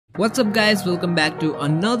What's up guys, welcome back to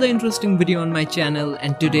another interesting video on my channel,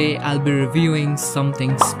 and today I'll be reviewing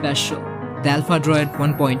something special, the Alphadroid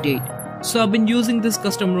 1.8. So I've been using this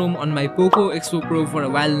custom ROM on my Poco X4 Pro for a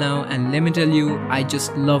while now, and let me tell you, I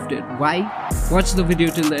just loved it. Why? Watch the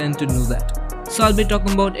video till the end to know that. So I'll be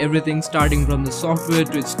talking about everything starting from the software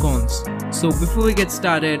to its cons. So before we get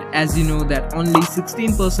started, as you know that only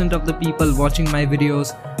 16% of the people watching my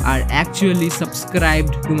videos are actually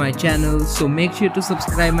subscribed to my channel, so make sure to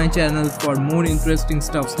subscribe my channel for more interesting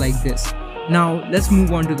stuffs like this. Now let's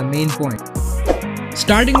move on to the main point.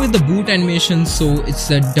 Starting with the boot animation, so it's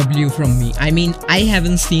a W from me. I mean, I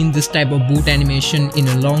haven't seen this type of boot animation in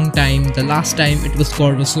a long time. The last time it was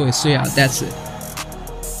Corvosoy, so yeah, that's it.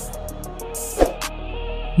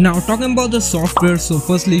 Now talking about the software, so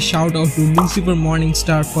firstly shout out to Lucifer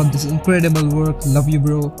Morningstar for this incredible work, love you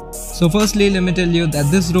bro. So firstly let me tell you that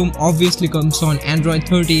this ROM obviously comes on Android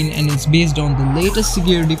 13 and it's based on the latest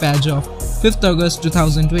security patch of 5th August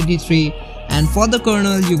 2023, and for the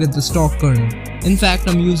kernel you get the stock kernel. In fact,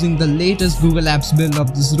 I'm using the latest Google Apps build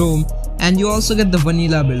of this ROM, and you also get the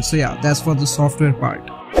vanilla build, so yeah, that's for the software part.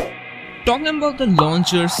 Talking about the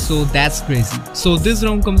launcher, so that's crazy. So this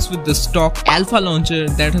ROM comes with the stock alpha launcher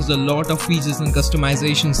that has a lot of features and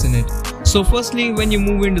customizations in it. So firstly, when you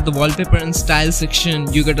move into the wallpaper and style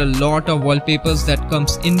section, you get a lot of wallpapers that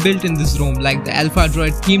comes inbuilt in this ROM, like the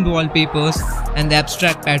Alphadroid themed wallpapers and the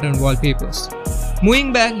abstract pattern wallpapers.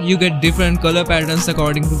 Moving back, you get different color patterns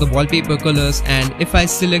according to the wallpaper colors, and if I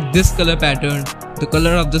select this color pattern, the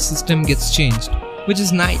color of the system gets changed, which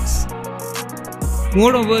is nice.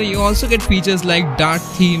 Moreover, you also get features like dark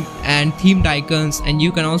theme and themed icons, and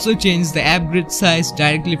you can also change the app grid size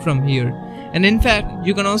directly from here. And in fact,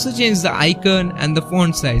 you can also change the icon and the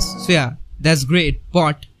font size. So yeah, that's great,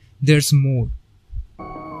 but there's more.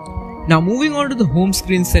 Now moving on to the home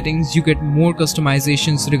screen settings, you get more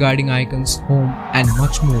customizations regarding icons, home and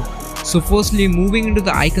much more. So firstly, moving into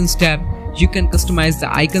the icons tab, you can customize the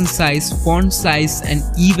icon size, font size and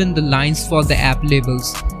even the lines for the app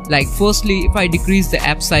labels. Like firstly, if I decrease the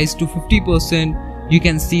app size to 50%, you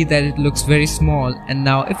can see that it looks very small. And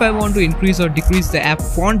now if I want to increase or decrease the app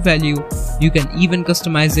font value, you can even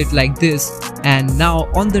customize it like this. And now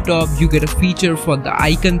on the top you get a feature for the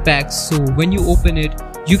icon packs, so when you open it,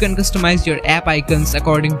 you can customize your app icons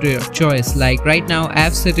according to your choice. Like right now I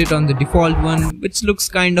have set it on the default one, which looks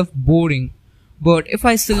kind of boring. But if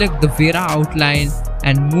I select the Vera outline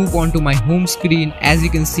and move on to my home screen, as you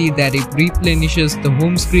can see that it replenishes the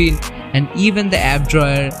home screen and even the app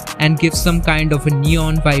drawer and gives some kind of a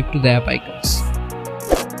neon vibe to the app icons.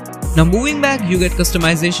 Now moving back, you get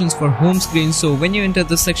customizations for home screen. So when you enter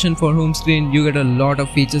the section for home screen, you get a lot of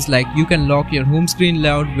features, like you can lock your home screen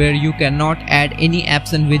layout where you cannot add any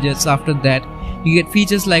apps and widgets after that. You get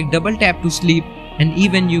features like double tap to sleep, and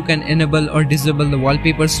even you can enable or disable the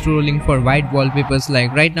wallpaper scrolling for white wallpapers.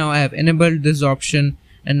 Like right now I have enabled this option,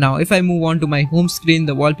 and now if I move on to my home screen,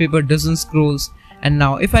 the wallpaper doesn't scrolls. And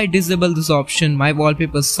now if I disable this option, my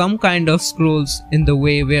wallpaper some kind of scrolls in the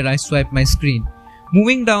way where I swipe my screen.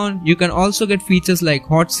 Moving down, you can also get features like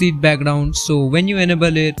hot seat background. So when you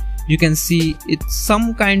enable it, you can see it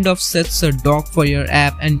some kind of sets a dock for your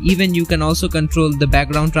app, and even you can also control the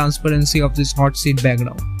background transparency of this hot seat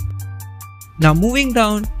background. Now moving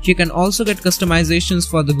down, you can also get customizations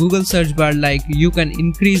for the Google search bar, like you can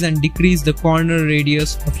increase and decrease the corner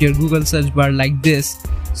radius of your Google search bar like this.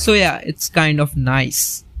 So yeah, it's kind of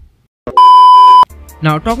nice.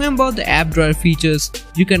 Now talking about the app drawer features,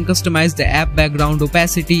 you can customize the app background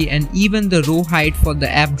opacity and even the row height for the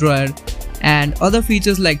app drawer, and other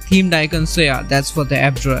features like themed icons. So yeah, that's for the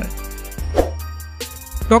app drawer.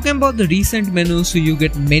 Talking about the recent menu, so you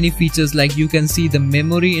get many features, like you can see the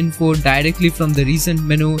memory info directly from the recent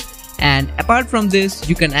menu, and apart from this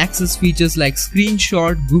you can access features like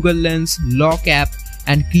screenshot, Google Lens, lock app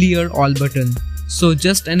and clear all button. So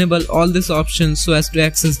just enable all these options so as to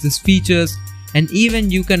access these features, and even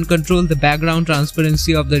you can control the background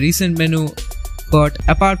transparency of the recent menu. But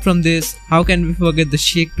apart from this, how can we forget the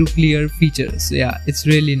shake to clear features? So yeah, it's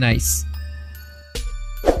really nice.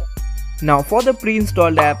 Now for the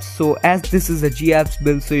pre-installed apps, so as this is a GApps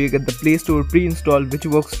build, so you get the Play Store pre-installed, which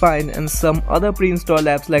works fine, and some other pre-installed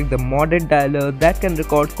apps like the modded dialer that can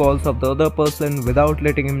record calls of the other person without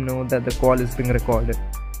letting him know that the call is being recorded.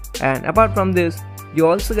 And apart from this, you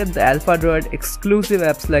also get the Alphadroid exclusive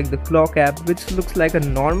apps like the clock app, which looks like a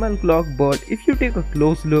normal clock, but if you take a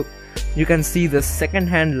close look, you can see the second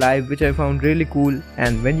hand live, which I found really cool.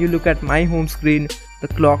 And when you look at my home screen, the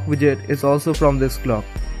clock widget is also from this clock,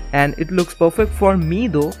 and it looks perfect for me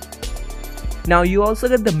though. Now you also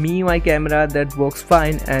get the MIUI camera that works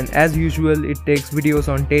fine, and as usual it takes videos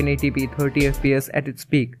on 1080p 30 fps at its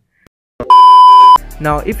peak.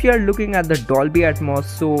 Now if you are looking at the Dolby Atmos,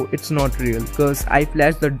 so it's not real, cause I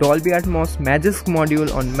flashed the Dolby Atmos Magisk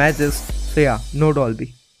module on Magisk, so yeah, no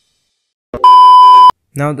Dolby.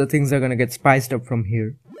 Now the things are gonna get spiced up from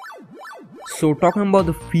here. So talking about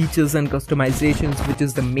the features and customizations, which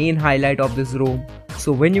is the main highlight of this ROM.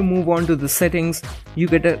 So when you move on to the settings, you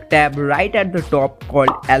get a tab right at the top called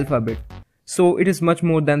Alphabet. So it is much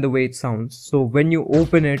more than the way it sounds. So when you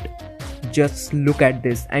open it, just look at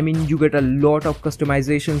this. I mean, you get a lot of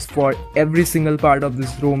customizations for every single part of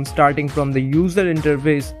this ROM, starting from the user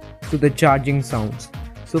interface to the charging sounds.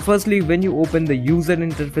 So firstly, when you open the user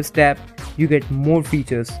interface tab, you get more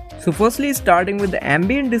features. So firstly, starting with the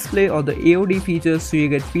ambient display or the AOD features, so you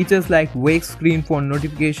get features like wake screen for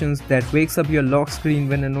notifications that wakes up your lock screen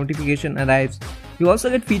when a notification arrives. You also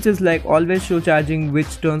get features like always show charging,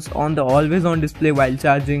 which turns on the always on display while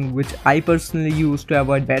charging, which I personally use to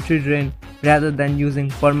avoid battery drain rather than using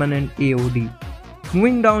permanent AOD.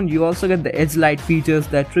 Moving down, you also get the edge light features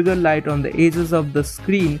that trigger light on the edges of the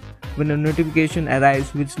screen when a notification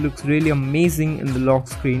arrives, which looks really amazing in the lock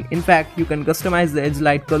screen. In fact, you can customize the edge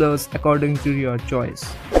light colors according to your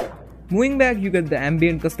choice. Moving back, you get the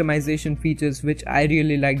ambient customization features, which I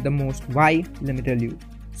really like the most. Why? Let me tell you.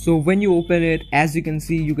 So when you open it, as you can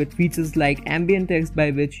see, you get features like ambient text,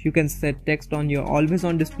 by which you can set text on your always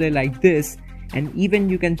on display like this, and even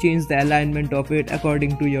you can change the alignment of it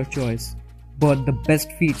according to your choice. But the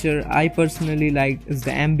best feature I personally like is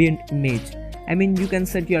the ambient image. I mean, you can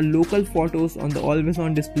set your local photos on the always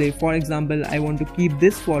on display. For example, I want to keep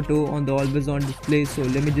this photo on the always on display, so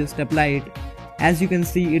let me just apply it. As you can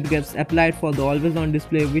see, it gets applied for the always on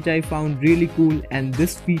display, which I found really cool, and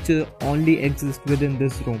this feature only exists within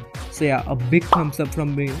this ROM. So yeah, a big thumbs up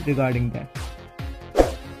from me regarding that.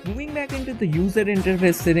 Moving back into the user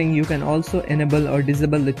interface setting, you can also enable or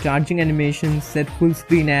disable the charging animations, set full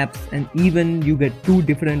screen apps, and even you get two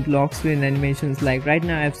different lock screen animations. Like right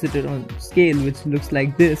now I've set it on scale, which looks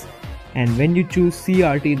like this, and when you choose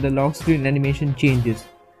CRT, the lock screen animation changes.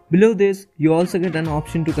 Below this, you also get an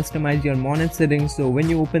option to customize your monet settings. So when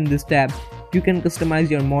you open this tab, you can customize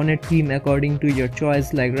your monet theme according to your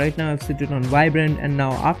choice. Like right now I've set it on vibrant, and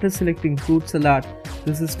now after selecting fruit salad,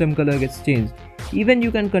 the system color gets changed. Even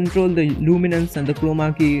you can control the luminance and the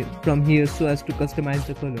chroma key from here so as to customize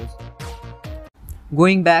the colors.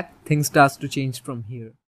 Going back, things starts to change from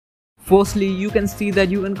here. Firstly, you can see that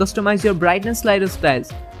you can customize your brightness slider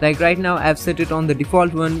styles. Like right now I've set it on the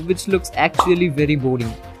default one, which looks actually very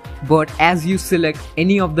boring. But as you select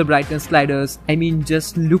any of the brightness sliders, I mean,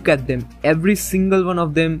 just look at them. Every single one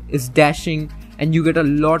of them is dashing, and you get a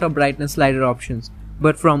lot of brightness slider options.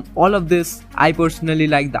 But from all of this, I personally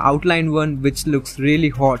like the outline one, which looks really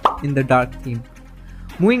hot in the dark theme.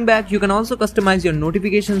 Moving back, you can also customize your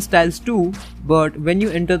notification styles too, but when you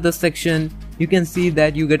enter the section, you can see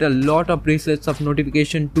that you get a lot of presets of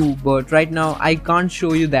notification too, but right now I can't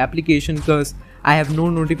show you the application because I have no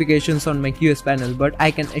notifications on my QS panel, but I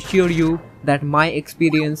can assure you that my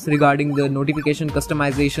experience regarding the notification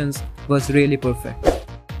customizations was really perfect.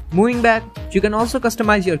 Moving back, you can also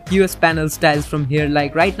customize your QS panel styles from here.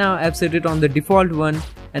 Like right now I've set it on the default one,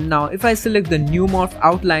 and now if I select the new morph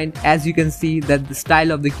outline, as you can see that the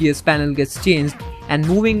style of the QS panel gets changed, and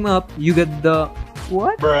moving up you get the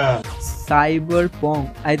what?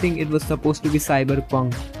 Cyberpunk. I think it was supposed to be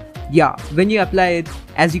cyberpunk. Yeah, when you apply it,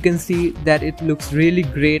 as you can see that it looks really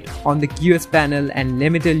great on the QS panel, and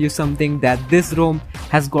let me tell you something, that this ROM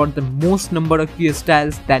has got the most number of QS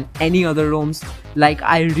styles than any other ROMs. Like,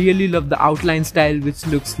 I really love the outline style, which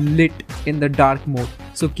looks lit in the dark mode,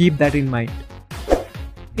 so keep that in mind.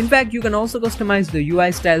 In fact, you can also customize the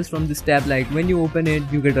UI styles from this tab. Like when you open it,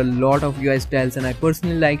 you get a lot of UI styles, and I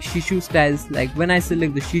personally like Shishu styles. Like when I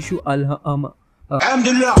select the Shishu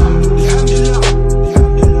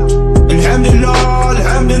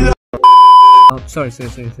sorry.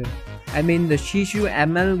 I mean the Shishu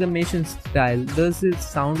amalgamation style. Does it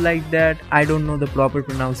sound like that? I don't know the proper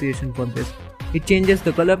pronunciation for this. It changes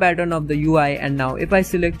the color pattern of the UI, and now if I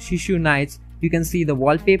select Shishu Nights, you can see the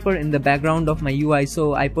wallpaper in the background of my UI.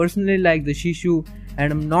 So I personally like the Shishu,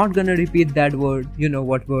 and I'm not gonna repeat that word, you know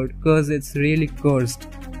what word, cause it's really cursed.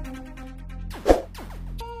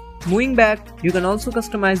 Moving back, you can also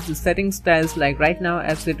customize the setting styles. Like right now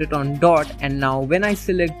I've set it on dot, and now when I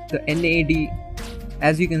select the NAD,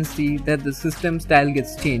 as you can see that the system style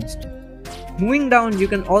gets changed. Moving down, you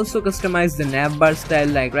can also customize the navbar style.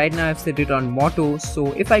 Like right now I've set it on Moto,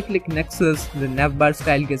 so if I click Nexus, the navbar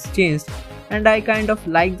style gets changed, and I kind of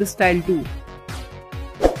like the style too.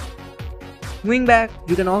 Moving back,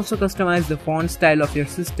 you can also customize the font style of your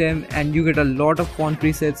system and you get a lot of font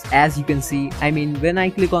presets as you can see. I mean, when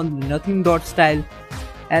I click on the nothing dot style,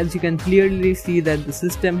 as you can clearly see that the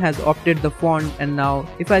system has opted the font, and now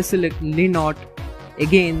if I select Linot,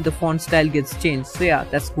 again the font style gets changed. So yeah,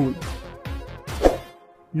 that's cool.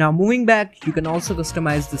 Now moving back, you can also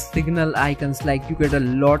customize the signal icons, like you get a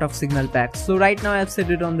lot of signal packs. So right now I've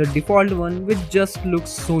set it on the default one, which just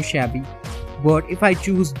looks so shabby. But if I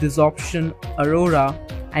choose this option Aurora,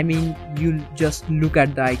 I mean, you'll just look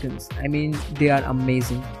at the icons. I mean, they are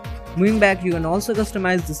amazing. Moving back, you can also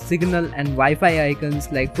customize the signal and Wi-Fi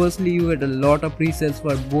icons. Like firstly, you get a lot of presets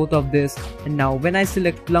for both of this. And now when I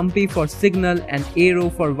select Plumpy for signal and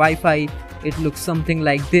Arrow for Wi-Fi, it looks something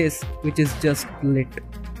like this, which is just lit.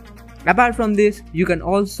 Apart from this, you can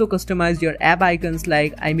also customize your app icons,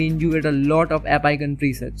 you get a lot of app icon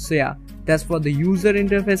presets. So yeah, that's for the user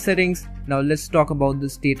interface settings. Now let's talk about the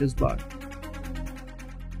status bar.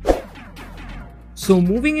 So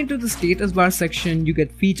moving into the status bar section, you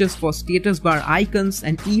get features for status bar icons,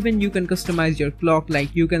 and even you can customize your clock,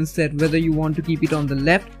 like you can set whether you want to keep it on the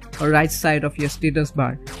left or right side of your status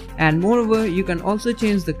bar. And moreover, you can also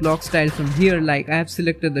change the clock style from here, like I have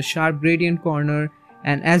selected the sharp gradient corner,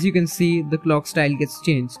 and as you can see, the clock style gets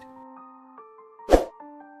changed.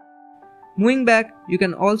 Moving back, you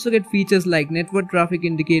can also get features like network traffic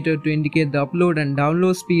indicator to indicate the upload and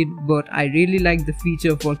download speed, but I really like the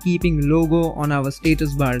feature for keeping logo on our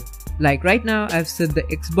status bar. Like right now I've set the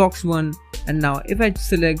Xbox One, and now if I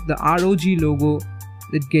select the ROG logo,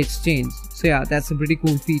 it gets changed. So yeah, that's a pretty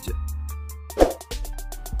cool feature.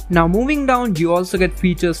 Now moving down, you also get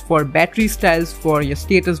features for battery styles for your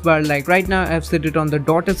status bar. Like right now I've set it on the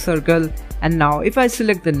dotted circle, and now if I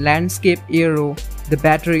select the landscape arrow, the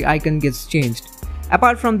battery icon gets changed.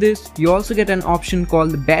 Apart from this, you also get an option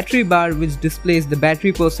called the battery bar, which displays the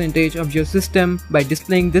battery percentage of your system by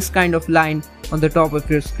displaying this kind of line on the top of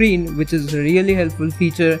your screen, which is a really helpful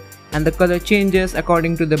feature, and the color changes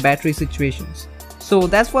according to the battery situations. So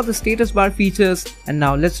that's for the status bar features, and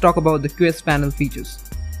now let's talk about the QS panel features.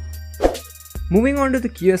 Moving on to the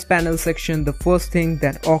QS panel section, the first thing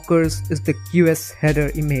that occurs is the QS header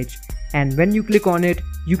image, and when you click on it,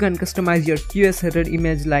 you can customize your QS header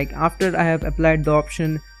image. Like after I have applied the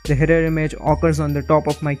option, the header image occurs on the top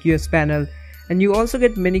of my QS panel, and you also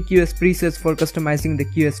get many QS presets for customizing the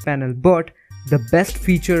QS panel. But the best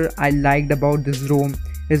feature I liked about this ROM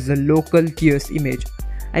is the local QS image.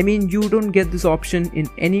 I mean, you don't get this option in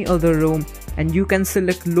any other ROM, and you can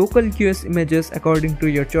select local QS images according to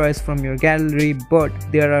your choice from your gallery, but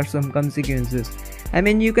there are some consequences. I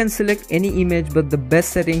mean, you can select any image, but the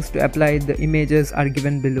best settings to apply the images are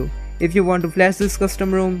given below. If you want to flash this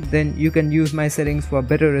custom ROM, then you can use my settings for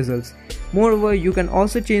better results. Moreover, you can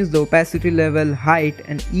also change the opacity level, height,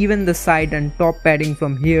 and even the side and top padding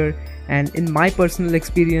from here, and in my personal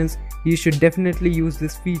experience, you should definitely use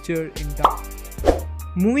this feature in dark.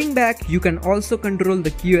 Moving back, you can also control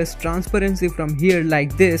the QS transparency from here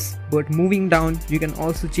like this, but moving down, you can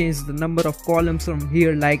also change the number of columns from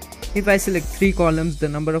here. Like if I select 3 columns, the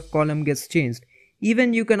number of column gets changed.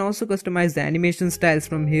 Even you can also customize the animation styles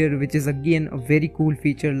from here, which is again a very cool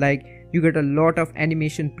feature. Like you get a lot of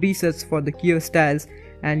animation presets for the QS styles,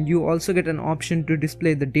 and you also get an option to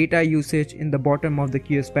display the data usage in the bottom of the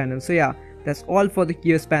QS panel. So yeah, that's all for the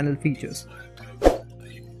QS panel features.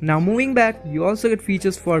 Now moving back, you also get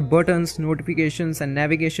features for buttons, notifications, and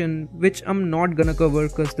navigation, which I'm not gonna cover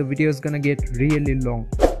because the video is gonna get really long.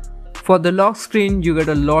 For the lock screen, you get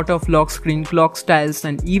a lot of lock screen clock styles,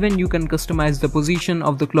 and even you can customize the position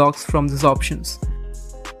of the clocks from these options.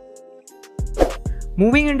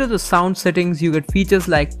 Moving into the sound settings, you get features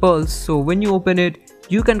like pulse. So when you open it,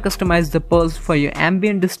 you can customize the pulse for your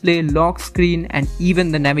ambient display, lock screen, and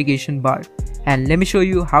even the navigation bar. And let me show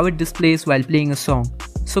you how it displays while playing a song.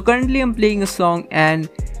 So currently I'm playing a song, and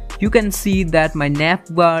you can see that my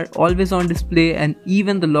nav bar always on display, and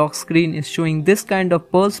even the lock screen is showing this kind of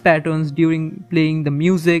pulse patterns during playing the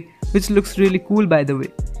music, which looks really cool by the way.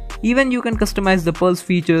 Even you can customize the pulse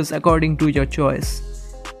features according to your choice.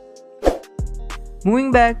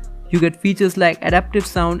 Moving back, you get features like adaptive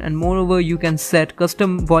sound, and moreover you can set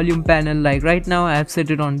custom volume panel. Like right now I have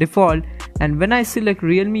set it on default, and when I select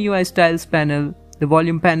Realme UI styles panel, the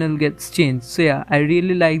volume panel gets changed. So yeah, I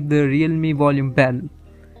really like the Realme volume panel.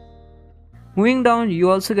 Moving down,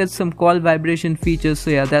 you also get some call vibration features.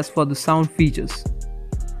 So yeah, that's for the sound features.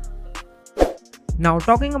 Now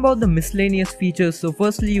talking about the miscellaneous features, so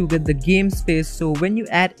firstly you get the game space. So when you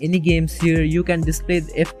add any games here, you can display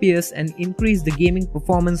the FPS and increase the gaming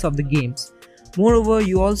performance of the games. Moreover,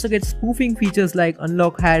 you also get spoofing features like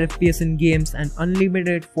unlock higher FPS in games and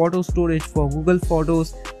unlimited photo storage for Google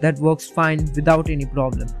Photos that works fine without any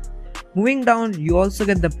problem. Moving down, you also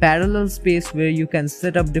get the parallel space where you can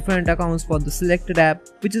set up different accounts for the selected app,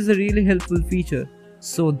 which is a really helpful feature.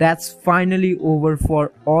 So that's finally over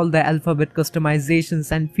for all the Alphabet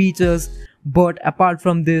customizations and features, but apart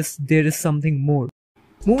from this, there is something more.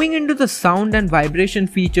 Moving into the sound and vibration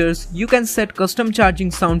features, you can set custom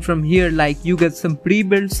charging sound from here, like you get some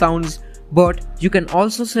pre-built sounds, but you can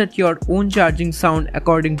also set your own charging sound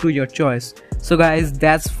according to your choice. So guys,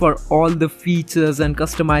 that's for all the features and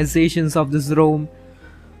customizations of this ROM.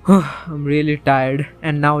 I'm really tired,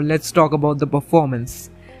 and now let's talk about the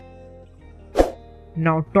performance.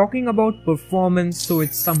 Now talking about performance, so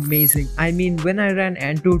it's amazing. I mean, when I ran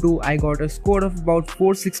Antutu, I got a score of about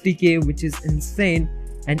 460k, which is insane.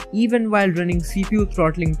 And even while running CPU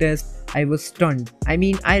throttling test, I was stunned. I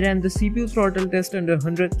mean, I ran the CPU throttle test under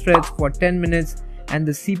 100 threads for 10 minutes and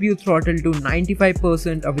the CPU throttled to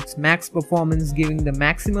 95% of its max performance, giving the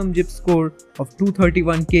maximum JIP score of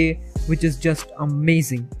 231k, which is just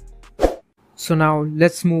amazing. So now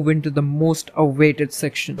let's move into the most awaited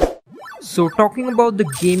section. So talking about the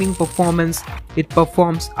gaming performance, it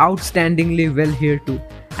performs outstandingly well here too.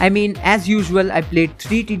 I mean, as usual, I played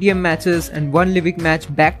 3 TDM matches and 1 Livik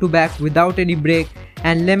match back to back without any break,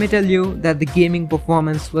 and let me tell you that the gaming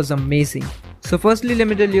performance was amazing. So firstly, let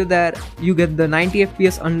me tell you that you get the 90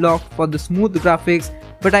 FPS unlocked for the smooth graphics,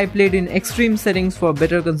 but I played in extreme settings for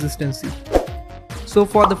better consistency. So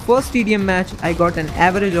for the first TDM match, I got an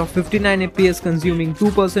average of 59 FPS consuming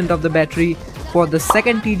 2% of the battery. For the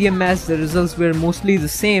second TDM match, the results were mostly the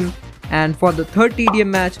same, and for the third TDM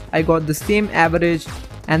match, I got the same average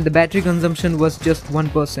and the battery consumption was just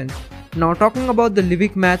 1%. Now talking about the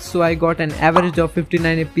Livik match, so I got an average of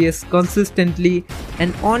 59 FPS consistently,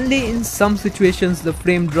 and only in some situations the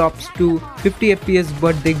frame drops to 50 FPS,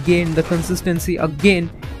 but they gain the consistency again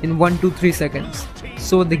in 1 to 3 seconds.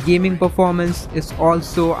 So the gaming performance is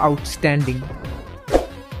also outstanding.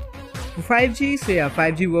 For 5G, so yeah,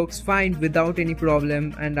 5G works fine without any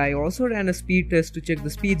problem, and I also ran a speed test to check the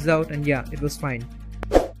speeds out, and yeah, it was fine.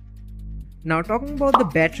 Now talking about the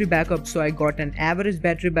battery backup, so I got an average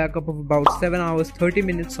battery backup of about 7 hours 30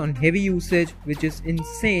 minutes on heavy usage, which is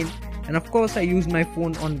insane, and of course I used my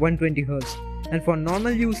phone on 120Hz, and for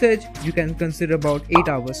normal usage you can consider about 8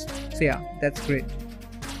 hours, so yeah, that's great.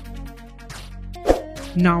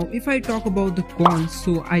 Now if I talk about the cons,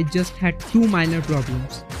 so I just had 2 minor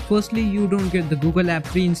problems. Firstly, you don't get the Google app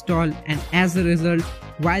pre-installed, and as a result,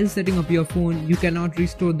 while setting up your phone, you cannot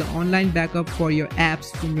restore the online backup for your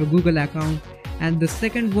apps from your Google account. And the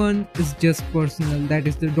second one is just personal, that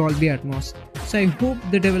is the Dolby Atmos. So I hope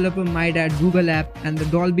the developer might add Google app and the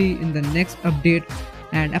Dolby in the next update,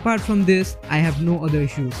 and apart from this, I have no other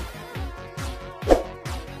issues.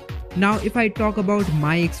 Now if I talk about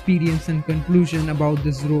my experience and conclusion about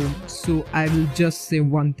this ROM, so I will just say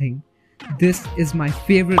one thing. This is my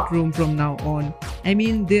favorite ROM from now on. I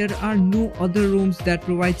mean, there are no other ROMs that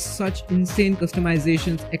provide such insane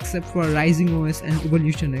customizations except for Rising OS and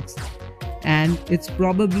Evolution X. And it's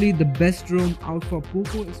probably the best ROM out for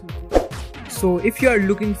Poco. So if you are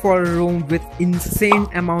looking for a ROM with insane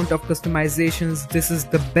amount of customizations, this is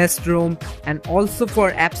the best ROM, and also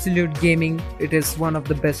for absolute gaming, it is one of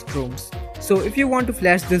the best ROMs. So if you want to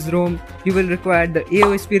flash this ROM, you will require the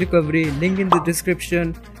AOSP recovery, link in the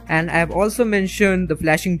description, and I have also mentioned the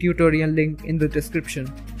flashing tutorial link in the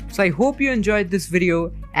description. So I hope you enjoyed this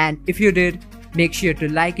video, and if you did, make sure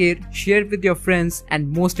to like it, share it with your friends,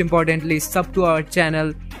 and most importantly, sub to our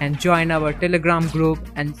channel and join our Telegram group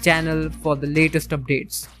and channel for the latest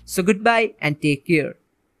updates. So goodbye and take care.